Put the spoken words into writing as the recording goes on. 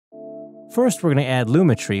First, we're going to add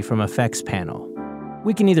Lumetri from Effects panel.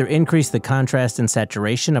 We can either increase the contrast and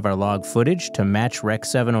saturation of our log footage to match Rec.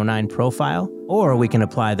 709 profile, or we can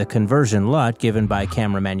apply the conversion LUT given by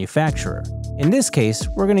camera manufacturer. In this case,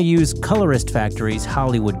 we're going to use Colorist Factory's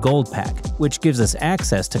Hollywood Gold Pack, which gives us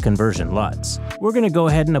access to conversion LUTs. We're going to go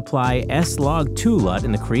ahead and apply S-Log2 LUT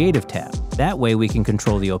in the Creative tab. That way we can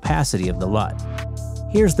control the opacity of the LUT.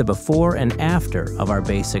 Here's the before and after of our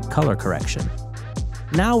basic color correction.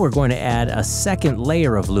 Now we're going to add a second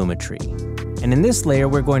layer of Lumetri. And in this layer,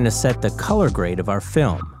 we're going to set the color grade of our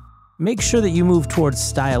film. Make sure that you move towards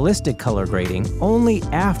stylistic color grading only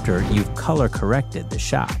after you've color corrected the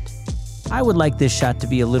shot. I would like this shot to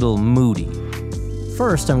be a little moody.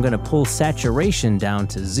 First, I'm going to pull saturation down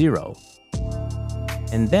to 0,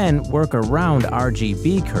 and then work around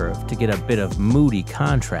RGB curve to get a bit of moody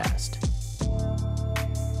contrast.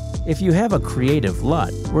 If you have a creative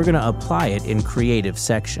LUT, we're going to apply it in Creative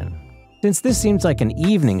section. Since this seems like an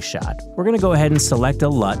evening shot, we're going to go ahead and select a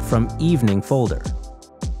LUT from Evening folder.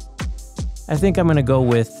 I think I'm going to go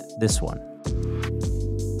with this one.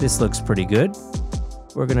 This looks pretty good.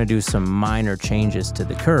 We're going to do some minor changes to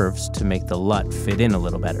the curves to make the LUT fit in a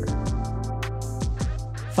little better.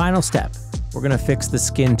 Final step, we're going to fix the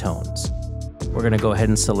skin tones. We're going to go ahead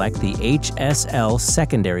and select the HSL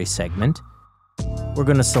secondary segment. We're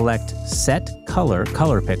going to select Set Color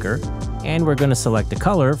Color Picker, and we're going to select a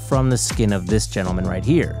color from the skin of this gentleman right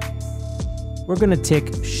here. We're going to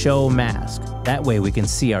tick Show Mask, that way we can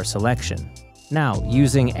see our selection. Now,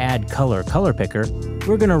 using Add Color Color Picker,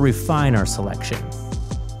 we're going to refine our selection.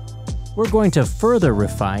 We're going to further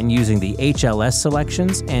refine using the HLS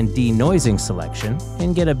selections and denoising selection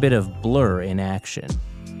and get a bit of blur in action.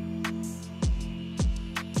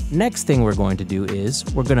 Next thing we're going to do is,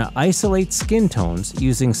 we're going to isolate skin tones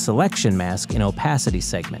using Selection Mask in Opacity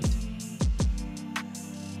segment.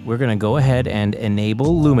 We're going to go ahead and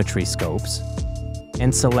enable Lumetri scopes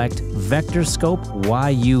and select Vector Scope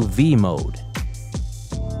YUV mode.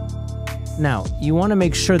 Now, you want to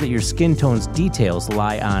make sure that your skin tone's details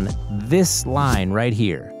lie on this line right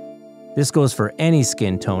here. This goes for any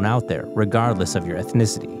skin tone out there, regardless of your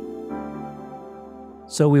ethnicity.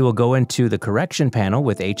 So we will go into the correction panel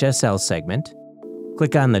with HSL segment,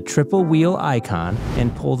 click on the triple wheel icon,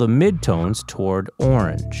 and pull the midtones toward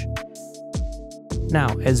orange. Now,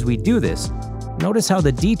 as we do this, notice how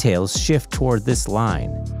the details shift toward this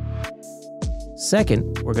line.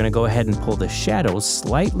 Second, we're going to go ahead and pull the shadows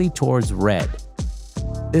slightly towards red.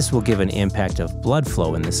 This will give an impact of blood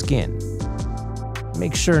flow in the skin.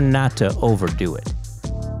 Make sure not to overdo it.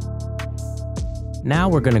 Now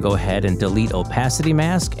we're going to go ahead and delete Opacity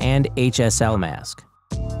Mask and HSL Mask.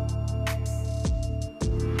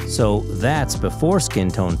 So that's before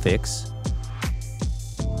skin tone fix,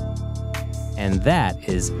 and that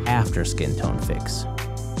is after skin tone fix.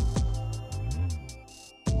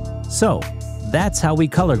 So that's how we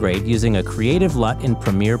color grade using a creative LUT in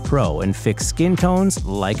Premiere Pro and fix skin tones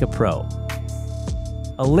like a pro.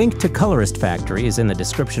 A link to Colorist Factory is in the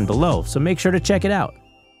description below, so make sure to check it out.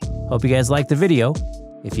 Hope you guys liked the video.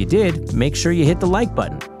 If you did, make sure you hit the like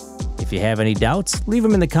button. If you have any doubts, leave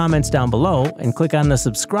them in the comments down below and click on the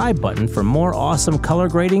subscribe button for more awesome color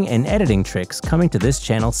grading and editing tricks coming to this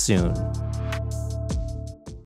channel soon.